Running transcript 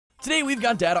Today we've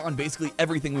got data on basically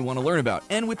everything we want to learn about,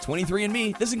 and with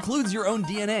 23andMe, this includes your own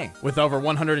DNA. With over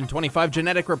 125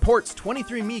 genetic reports,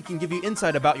 23andMe can give you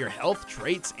insight about your health,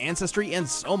 traits, ancestry, and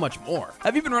so much more.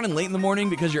 Have you been running late in the morning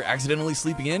because you're accidentally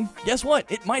sleeping in? Guess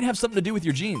what? It might have something to do with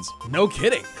your genes. No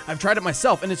kidding. I've tried it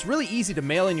myself, and it's really easy to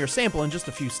mail in your sample in just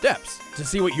a few steps. To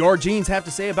see what your genes have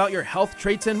to say about your health,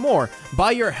 traits, and more,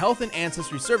 buy your Health and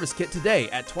Ancestry Service Kit today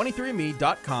at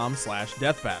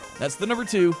 23andme.com/deathbattle. That's the number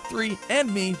 2, 3,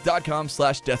 and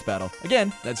me.com/deathbattle.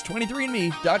 Again, that's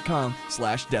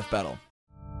 23andme.com/deathbattle.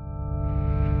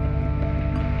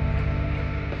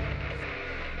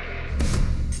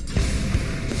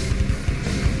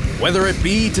 Whether it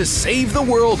be to save the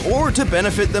world or to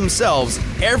benefit themselves,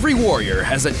 every warrior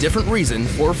has a different reason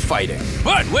for fighting.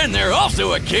 But when they're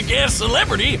also a kick-ass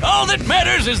celebrity, all that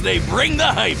matters is they bring the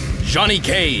hype. Johnny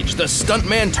Cage, the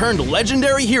stuntman turned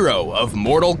legendary hero of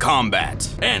Mortal Kombat.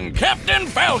 And Captain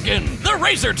Falcon, the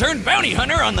racer turned bounty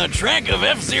hunter on the track of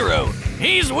F-Zero.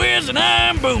 He's Wiz and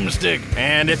I'm Boomstick.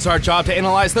 And it's our job to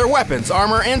analyze their weapons,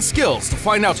 armor, and skills to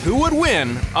find out who would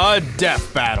win a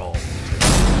death battle.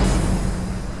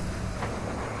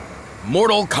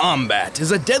 Mortal Kombat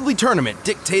is a deadly tournament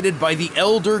dictated by the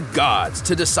Elder Gods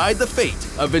to decide the fate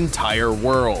of entire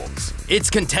worlds. Its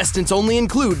contestants only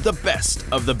include the best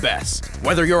of the best.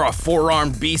 Whether you're a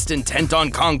four-armed beast intent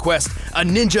on conquest, a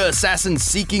ninja assassin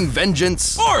seeking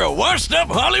vengeance, or a washed-up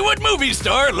Hollywood movie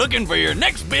star looking for your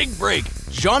next big break,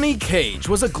 Johnny Cage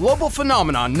was a global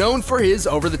phenomenon known for his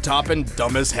over-the-top and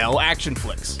dumb-as-hell action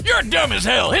flicks. You're dumb as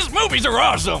hell. His movies are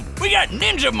awesome. We got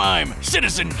Ninja Mime,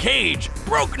 Citizen Cage,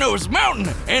 Broke Nose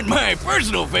Mountain, and my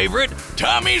personal favorite,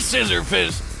 Tommy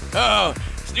Scissorfist. Oh,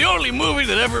 it's the only movie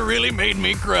that ever really made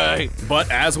me cry.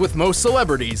 But as with most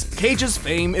celebrities, Cage's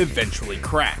fame eventually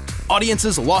cracked.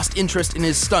 Audiences lost interest in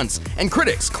his stunts, and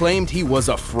critics claimed he was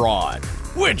a fraud.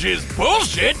 Which is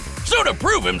bullshit. So to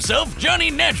prove himself,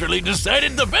 Johnny naturally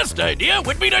decided the best idea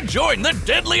would be to join the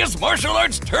deadliest martial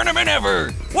arts tournament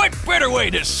ever. What better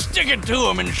way to stick it to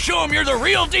him and show him you're the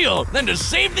real deal than to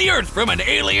save the Earth from an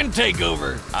alien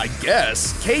takeover? I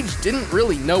guess Cage didn't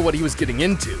really know what he was getting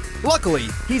into. Luckily,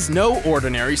 he's no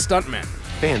ordinary stuntman.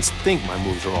 Fans think my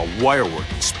moves are all wirework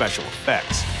and special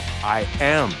effects. I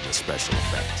am the special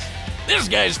effects. This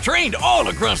guy's trained all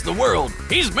across the world.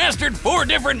 He's mastered 4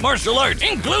 different martial arts,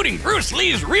 including Bruce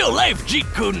Lee's real-life Jeet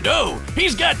Kune Do.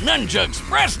 He's got nunchucks,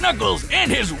 brass knuckles,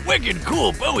 and his wicked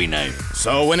cool Bowie knife.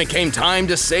 So when it came time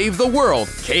to save the world,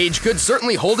 Cage could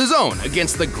certainly hold his own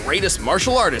against the greatest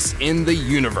martial artists in the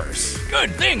universe.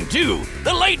 Good thing, too.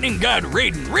 The lightning god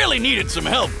Raiden really needed some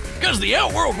help, because the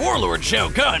Outworld warlord Shao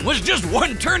Kahn was just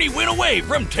one tourney win away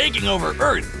from taking over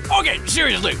Earth. Okay,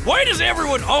 seriously, why does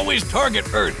everyone always target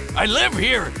Earth? I live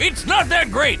here. It's not that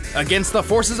great. Against the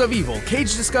forces of evil,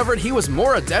 Cage discovered he was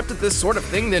more adept at this sort of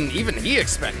thing than even he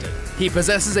expected. He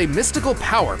possesses a mystical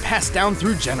power passed down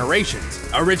through generations,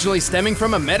 originally stemming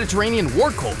from a Mediterranean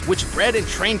war cult which bred and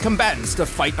trained combatants to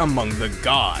fight among the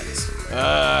gods.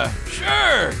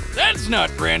 Sure. That's not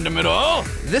random at all.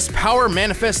 This power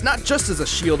manifests not just as a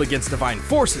shield against divine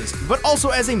forces, but also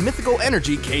as a mythical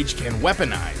energy Cage can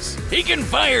weaponize. He can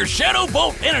fire Shadow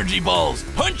Bolt energy balls,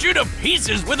 punch you to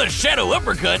pieces with a Shadow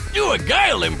Uppercut, do a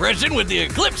Guile impression with the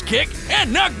Eclipse Kick,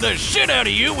 and knock the shit out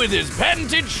of you with his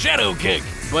patented Shadow Kick.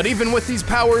 But even with these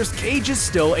powers, Cage is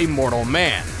still a mortal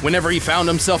man. Whenever he found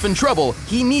himself in trouble,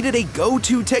 he needed a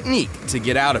go-to technique to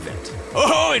get out of it.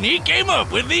 Oh, and he came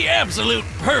up with the absolute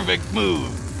perfect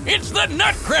move. It's the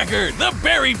Nutcracker, the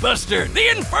Berry Buster, the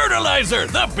Infertilizer,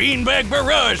 the Beanbag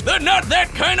Barrage, the Not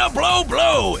That Kinda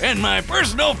Blow, and my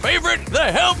personal favorite, the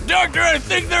Help Doctor, I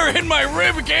think they're in my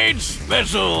ribcage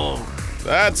special.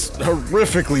 That's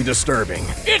horrifically disturbing.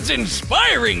 It's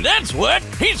inspiring, that's what.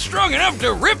 He's strong enough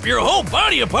to rip your whole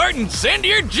body apart and send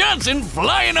your Johnson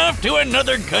flying off to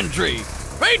another country.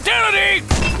 Fatality!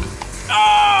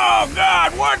 Oh,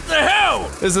 God, what the hell?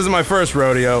 This isn't my first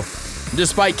rodeo.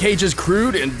 Despite Cage's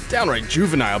crude and downright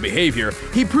juvenile behavior,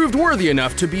 he proved worthy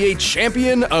enough to be a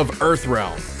champion of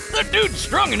Earthrealm. The dude's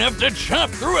strong enough to chop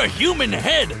through a human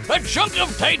head, a chunk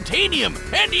of titanium,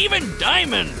 and even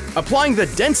diamond. Applying the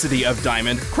density of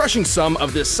diamond, crushing some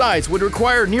of this size would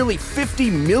require nearly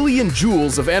 50 million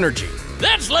joules of energy.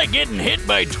 That's like getting hit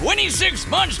by 26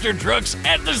 monster trucks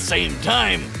at the same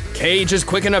time. Cage is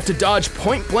quick enough to dodge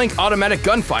point-blank automatic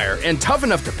gunfire and tough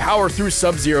enough to power through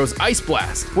Sub-Zero's Ice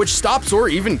Blast, which stops or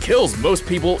even kills most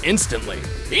people instantly.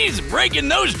 He's breaking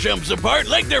those jumps apart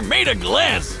like they're made of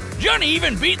glass. Johnny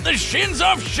even beat the shins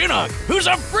off Shinnok, who's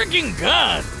a freaking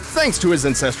god. Thanks to his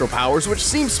ancestral powers, which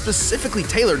seem specifically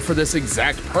tailored for this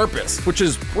exact purpose, which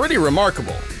is pretty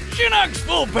remarkable. Shinnok's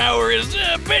full power is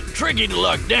a bit tricky to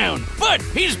lock down, but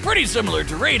he's pretty similar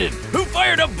to Raiden, who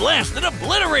fired a blast that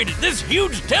obliterated this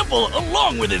huge temple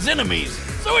along with his enemies.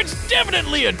 So it's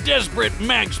definitely a desperate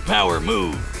max power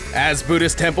move. As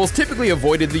Buddhist temples typically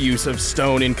avoided the use of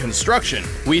stone in construction,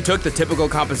 we took the typical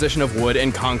composition of wood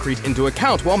and concrete into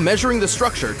account while measuring the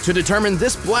structure to determine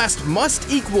this blast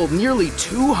must equal nearly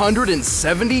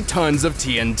 270 tons of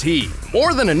TNT,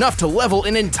 more than enough to level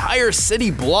an entire city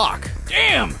block.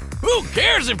 Damn! Who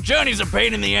cares if Johnny's a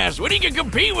pain in the ass when he can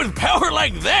compete with power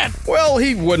like that? Well,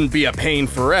 he wouldn't be a pain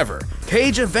forever.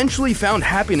 Cage eventually found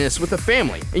happiness with a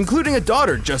family, including a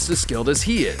daughter just as skilled as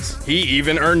he is. He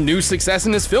even earned new success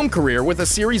in his film career with a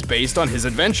series based on his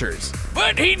adventures.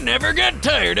 But he never got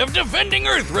tired of defending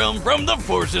Earthrealm from the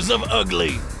forces of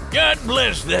ugly. God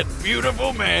bless that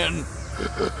beautiful man.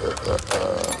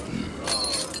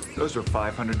 Those are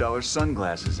 $500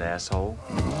 sunglasses, asshole.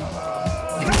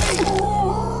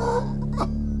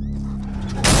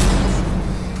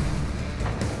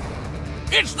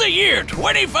 It's the year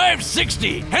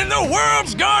 2560, and the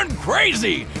world's gone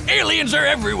crazy! Aliens are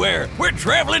everywhere, we're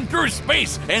traveling through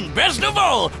space, and best of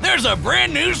all, there's a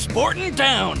brand new sport in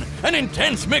town! An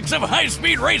intense mix of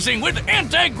high-speed racing with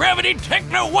anti-gravity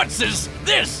techno-whatsis!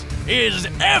 This is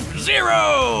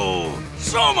F-Zero!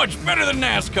 So much better than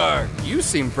NASCAR! You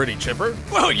seem pretty chipper.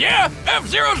 Well, yeah,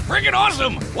 F-Zero's freaking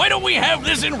awesome! Why don't we have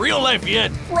this in real life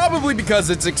yet? Probably because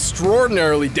it's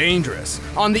extraordinarily dangerous.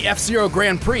 On the F-Zero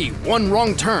Grand Prix, one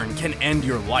wrong turn can end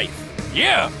your life.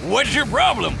 Yeah, what's your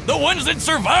problem? The ones that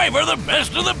survive are the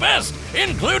best of the best,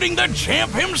 including the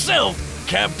champ himself,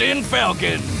 Captain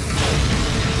Falcon.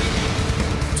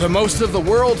 To most of the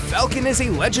world, Falcon is a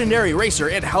legendary racer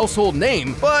and household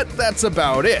name, but that's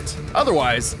about it.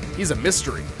 Otherwise, he's a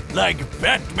mystery. Like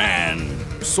Batman.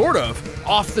 Sort of.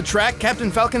 Off the track,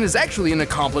 Captain Falcon is actually an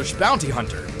accomplished bounty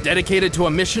hunter, dedicated to a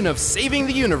mission of saving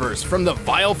the universe from the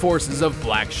vile forces of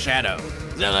Black Shadow.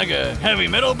 Is that like a heavy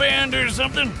metal band or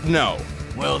something? No.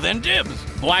 Well then dibs.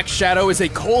 Black Shadow is a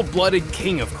cold-blooded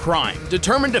king of crime,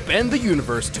 determined to bend the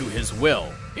universe to his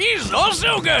will. He's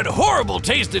also got horrible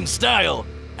taste and style.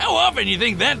 How often you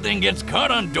think that thing gets caught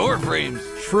on door frames?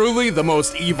 Truly the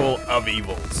most evil of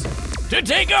evils. To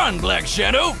take on Black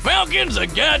Shadow, Falcon's a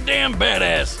goddamn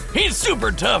badass. He's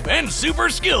super tough and super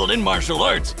skilled in martial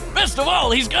arts. Best of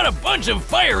all, he's got a bunch of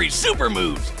fiery super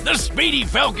moves. The Speedy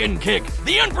Falcon Kick,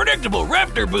 the Unpredictable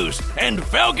Raptor Boost, and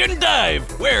Falcon Dive,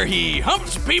 where he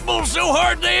humps people so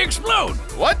hard they explode.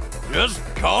 What? Just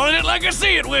calling it like I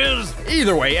see it, Wiz.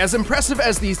 Either way, as impressive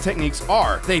as these techniques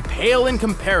are, they pale in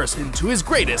comparison to his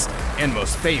greatest and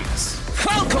most famous.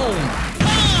 Falcon!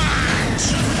 Punch!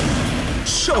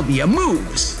 Show me your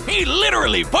moves! He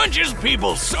literally punches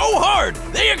people so hard,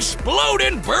 they explode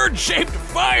in bird-shaped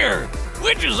fire!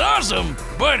 Which is awesome,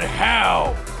 but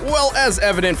how? Well, as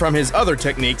evident from his other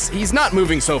techniques, he's not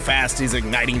moving so fast he's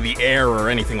igniting the air or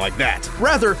anything like that.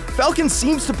 Rather, Falcon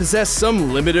seems to possess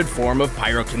some limited form of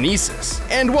pyrokinesis.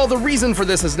 And while the reason for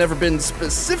this has never been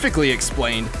specifically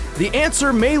explained, the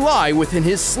answer may lie within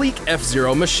his sleek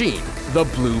F-Zero machine, the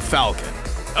Blue Falcon.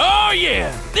 Oh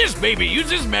yeah! This baby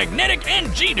uses magnetic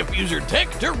and G-diffuser tech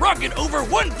to rocket over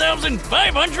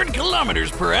 1,500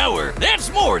 kilometers per hour. That's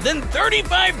more than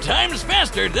 35 times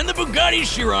faster than the Bugatti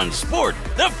Chiron Sport,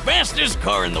 the fastest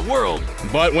car in the world.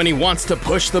 But when he wants to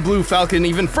push the Blue Falcon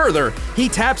even further, he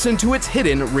taps into its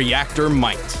hidden reactor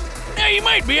might. Now you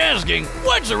might be asking,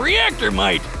 what's a reactor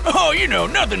might? Oh, you know,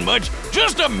 nothing much.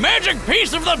 Just a magic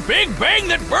piece of the Big Bang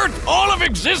that birthed all of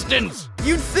existence.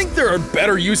 You'd think there are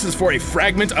better uses for a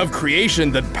fragment of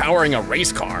creation than powering a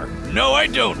race car. No, I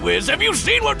don't, Wiz. Have you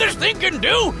seen what this thing can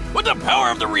do? With the power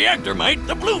of the reactor might,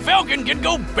 the Blue Falcon can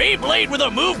go Beyblade with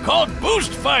a move called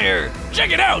Boost Fire.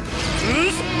 Check it out.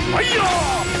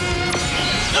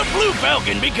 The Blue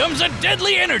Falcon becomes a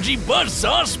deadly energy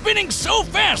buzzsaw spinning so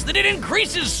fast that it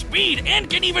increases speed and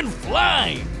can even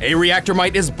fly. A reactor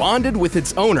might is bonded with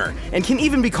its owner and can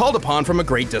even be called upon from a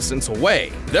great distance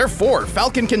away. Therefore,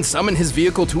 Falcon can summon his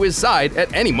vehicle to his side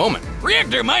at any moment.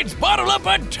 Reactor mites bottle up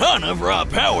a ton of raw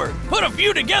power. Put a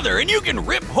few together and you can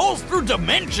rip holes through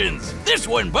dimensions. This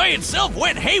one by itself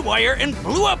went haywire and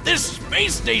blew up this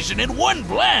space station in one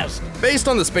blast. Based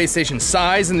on the space station's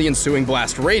size and the ensuing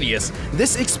blast radius,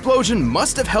 this explosion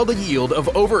must have held a yield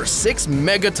of over 6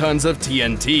 megatons of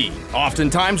TNT.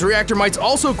 Oftentimes, reactor mites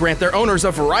also grant their owners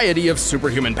a variety of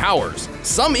superhuman powers,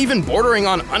 some even bordering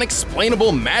on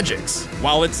unexplainable magics.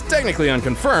 While it's technically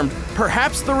unconfirmed,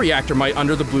 perhaps the reactor mite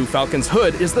under the Blue Falcon's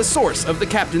hood is the source of the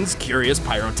captain's curious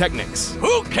pyrotechnics.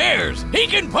 Who cares? He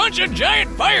can punch a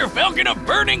giant fire falcon of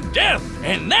burning death,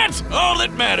 and that's all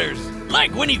that matters.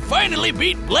 Like when he finally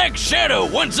beat Black Shadow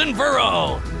once and for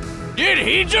all. Did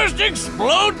he just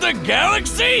explode the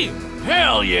galaxy?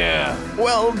 Hell yeah!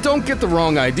 Well, don't get the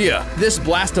wrong idea. This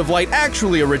blast of light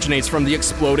actually originates from the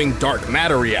exploding dark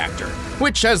matter reactor,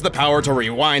 which has the power to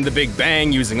rewind the Big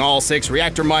Bang using all 6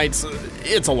 reactor mites.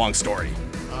 It's a long story.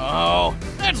 Oh,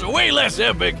 that's way less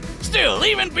epic. Still,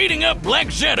 even beating up Black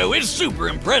Shadow is super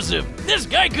impressive. This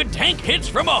guy could tank hits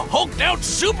from a hulked out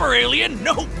super alien,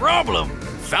 no problem.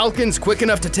 Falcon's quick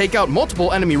enough to take out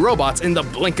multiple enemy robots in the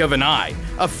blink of an eye,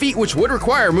 a feat which would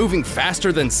require moving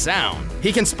faster than sound.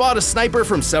 He can spot a sniper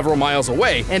from several miles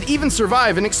away and even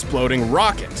survive an exploding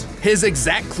rocket. His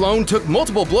exact clone took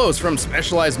multiple blows from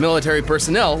specialized military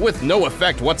personnel with no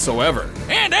effect whatsoever.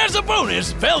 And as a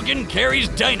bonus, Falcon carries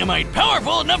dynamite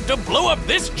powerful enough to blow up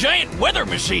this giant weather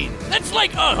machine. That's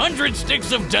like 100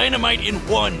 sticks of dynamite in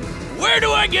one. Where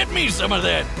do I get me some of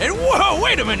that? And whoa,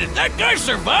 wait a minute, that guy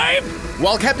survived?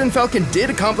 While Captain Falcon did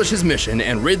accomplish his mission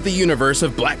and rid the universe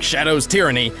of Black Shadow's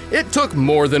tyranny, it took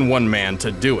more than one man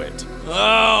to do it.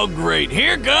 Oh, great.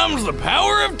 Here comes the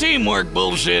power of teamwork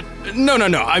bullshit. No.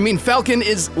 I mean, Falcon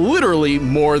is literally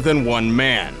more than one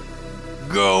man.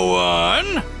 Go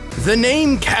on. The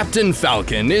name Captain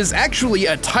Falcon is actually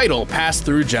a title passed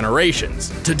through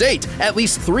generations. To date, at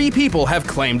least 3 people have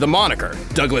claimed the moniker: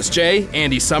 Douglas J.,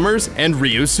 Andy Summers, and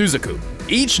Ryu Suzuku.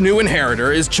 Each new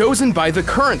inheritor is chosen by the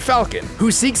current Falcon,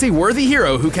 who seeks a worthy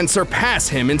hero who can surpass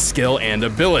him in skill and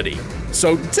ability.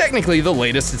 So technically the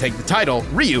latest to take the title,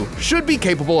 Ryu, should be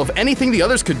capable of anything the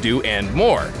others could do and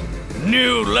more.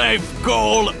 New life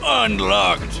goal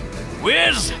unlocked.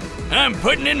 Wiz, I'm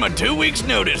putting in my 2 weeks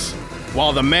notice.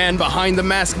 While the man behind the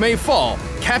mask may fall,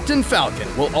 Captain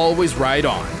Falcon will always ride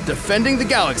on, defending the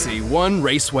galaxy one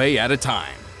raceway at a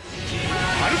time.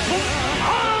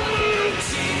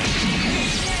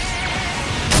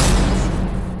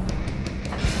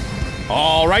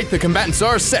 All right, the combatants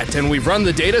are set, and we've run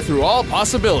the data through all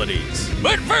possibilities.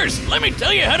 But first, let me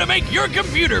tell you how to make your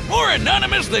computer more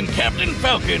anonymous than Captain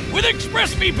Falcon with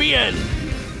ExpressVPN.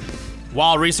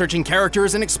 While researching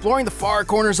characters and exploring the far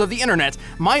corners of the internet,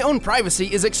 my own privacy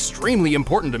is extremely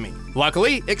important to me.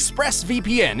 Luckily,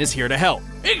 ExpressVPN is here to help.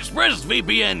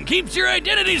 ExpressVPN keeps your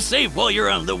identity safe while you're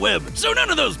on the web, so none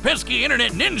of those pesky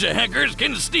internet ninja hackers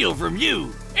can steal from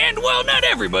you. And while not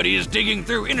everybody is digging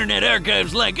through internet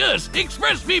archives like us,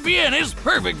 ExpressVPN is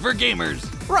perfect for gamers.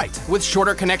 Right, with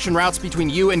shorter connection routes between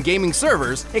you and gaming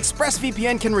servers,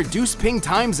 ExpressVPN can reduce ping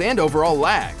times and overall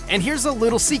lag. And here's a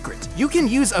little secret: you can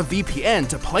use a VPN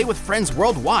to play with friends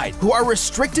worldwide who are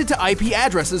restricted to IP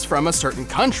addresses from a certain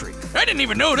country. I didn't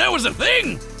even know that was a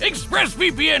thing!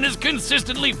 ExpressVPN is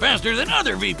consistently faster than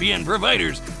other VPN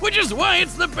providers, which is why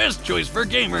it's the best choice for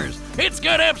gamers. It's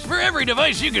got apps for every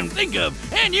device you can think of,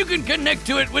 and you can connect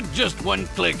to it with just one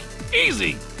click.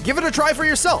 Easy! Give it a try for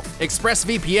yourself.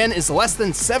 ExpressVPN is less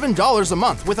than $7 a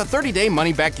month with a 30-day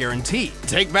money-back guarantee.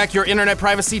 Take back your internet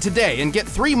privacy today and get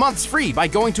 3 months free by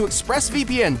going to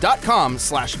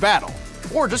expressvpn.com/battle.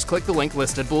 Or just click the link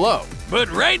listed below. But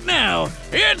right now,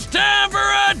 it's time for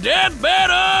a death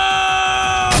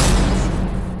battle!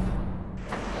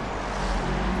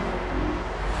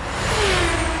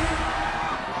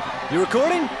 You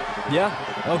recording? Yeah?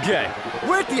 Okay.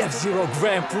 We're at the F-Zero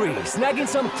Grand Prix, snagging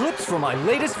some clips from my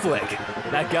latest flick.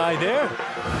 That guy there?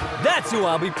 That's who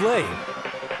I'll be playing.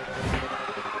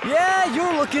 Yeah,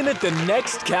 you're looking at the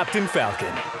next Captain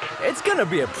Falcon. It's gonna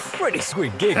be a pretty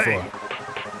sweet gig for him.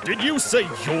 Did you say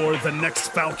you're the next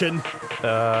Falcon?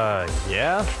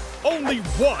 Yeah? Only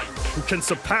one who can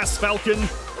surpass Falcon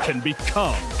can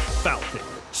become Falcon.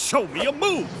 Show me your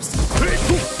moves!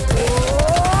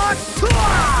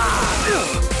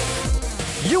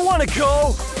 You wanna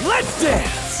go? Let's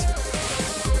dance!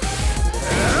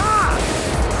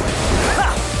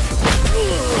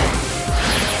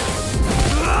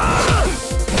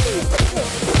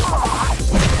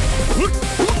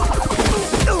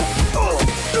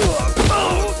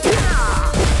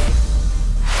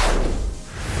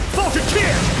 Falcon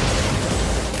kick!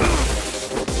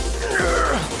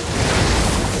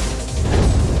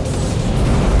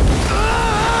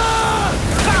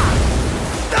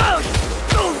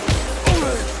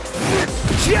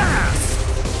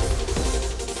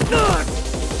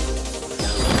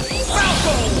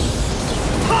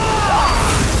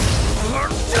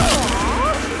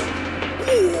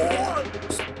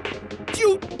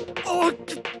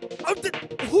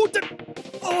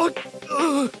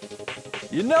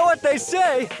 You know what they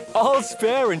say, all's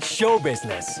fair in show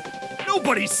business.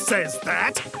 Nobody says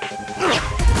that!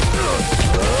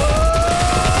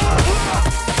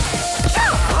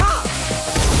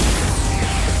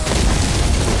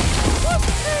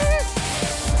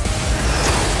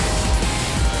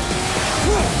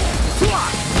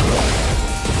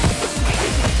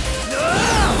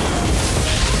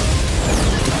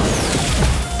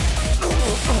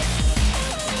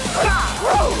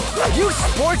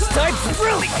 Sports types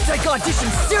really take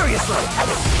auditions seriously!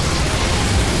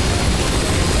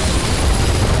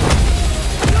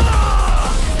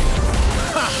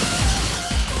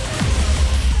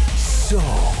 So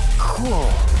cool.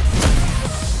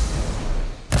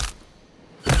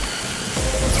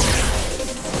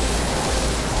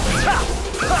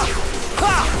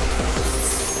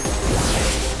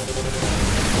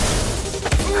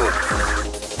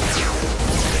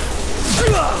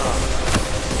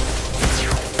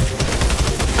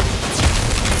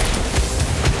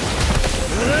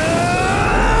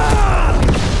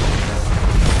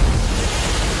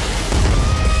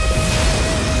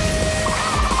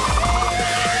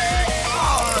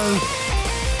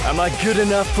 Am I good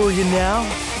enough for you now?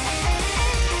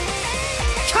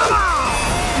 Come on!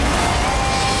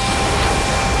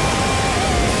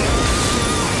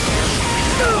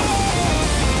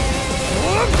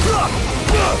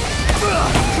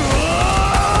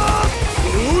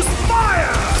 Who's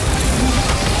fire?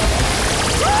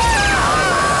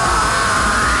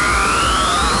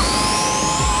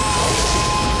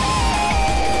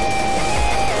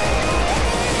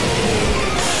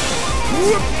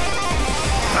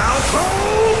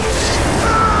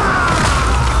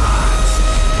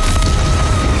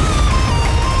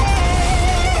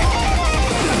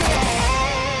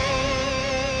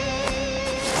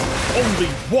 Only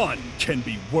one can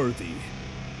be worthy.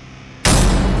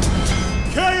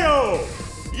 KO!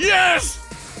 Yes!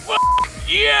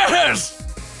 Yes!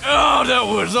 Oh, that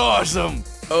was awesome!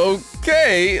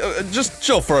 Okay, just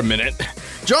chill for a minute.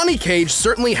 Johnny Cage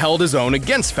certainly held his own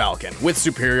against Falcon, with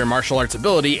superior martial arts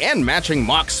ability and matching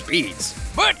Mach speeds.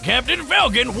 But Captain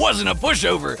Falcon wasn't a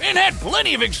pushover and had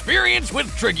plenty of experience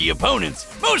with tricky opponents.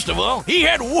 Most of all, he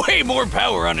had way more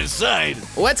power on his side.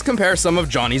 Let's compare some of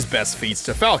Johnny's best feats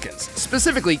to Falcon's,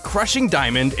 specifically crushing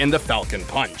Diamond and the Falcon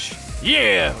Punch.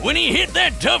 Yeah, when he hit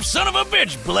that tough son of a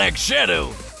bitch, Black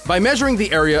Shadow. By measuring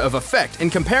the area of effect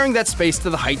and comparing that space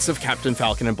to the heights of Captain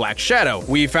Falcon and Black Shadow,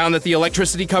 we found that the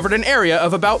electricity covered an area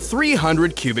of about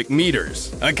 300 cubic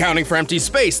meters. Accounting for empty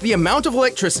space, the amount of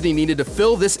electricity needed to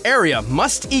fill this area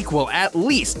must equal at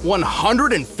least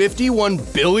 151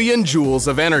 billion joules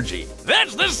of energy.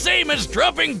 That's the same as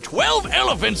dropping 12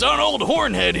 elephants on old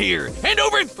Hornhead here, and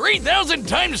over 3,000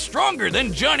 times stronger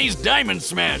than Johnny's Diamond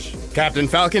Smash. Captain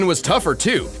Falcon was tougher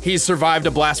too. He survived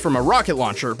a blast from a rocket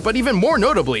launcher, but even more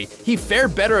notably, he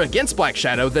fared better against Black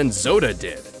Shadow than Zoda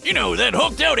did. You know, that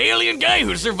hulked-out alien guy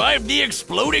who survived the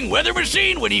exploding weather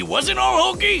machine when he wasn't all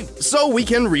hulky? So we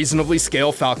can reasonably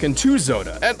scale Falcon to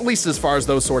Zoda, at least as far as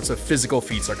those sorts of physical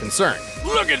feats are concerned.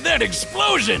 Look at that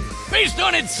explosion! Based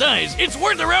on its size, it's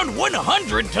worth around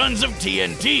 100 tons of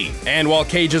TNT. And while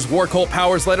Cage's War Cult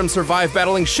powers let him survive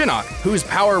battling Shinnok, whose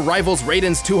power rivals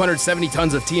Raiden's 270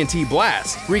 tons of TNT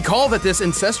blast, recall that this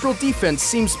ancestral defense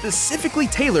seems specifically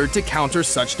tailored to counter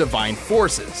such divine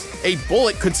forces. A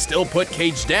bullet could still put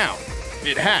Cage down.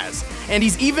 It has, and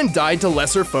he's even died to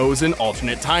lesser foes in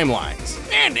alternate timelines.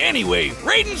 And anyway,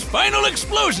 Raiden's final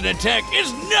explosion attack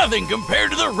is nothing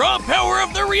compared to the raw power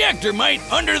of the reactor might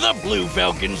under the Blue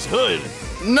Falcon's hood.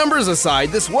 Numbers aside,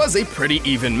 this was a pretty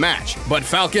even match, but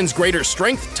Falcon's greater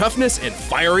strength, toughness, and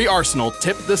fiery arsenal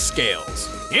tipped the scales.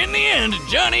 In the end,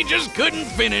 Johnny just couldn't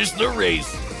finish the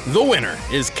race. The winner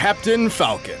is Captain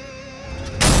Falcon.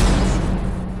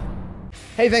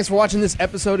 Hey, thanks for watching this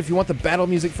episode. If you want the battle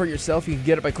music for yourself, you can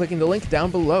get it by clicking the link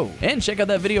down below. And check out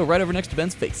that video right over next to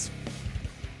Ben's face.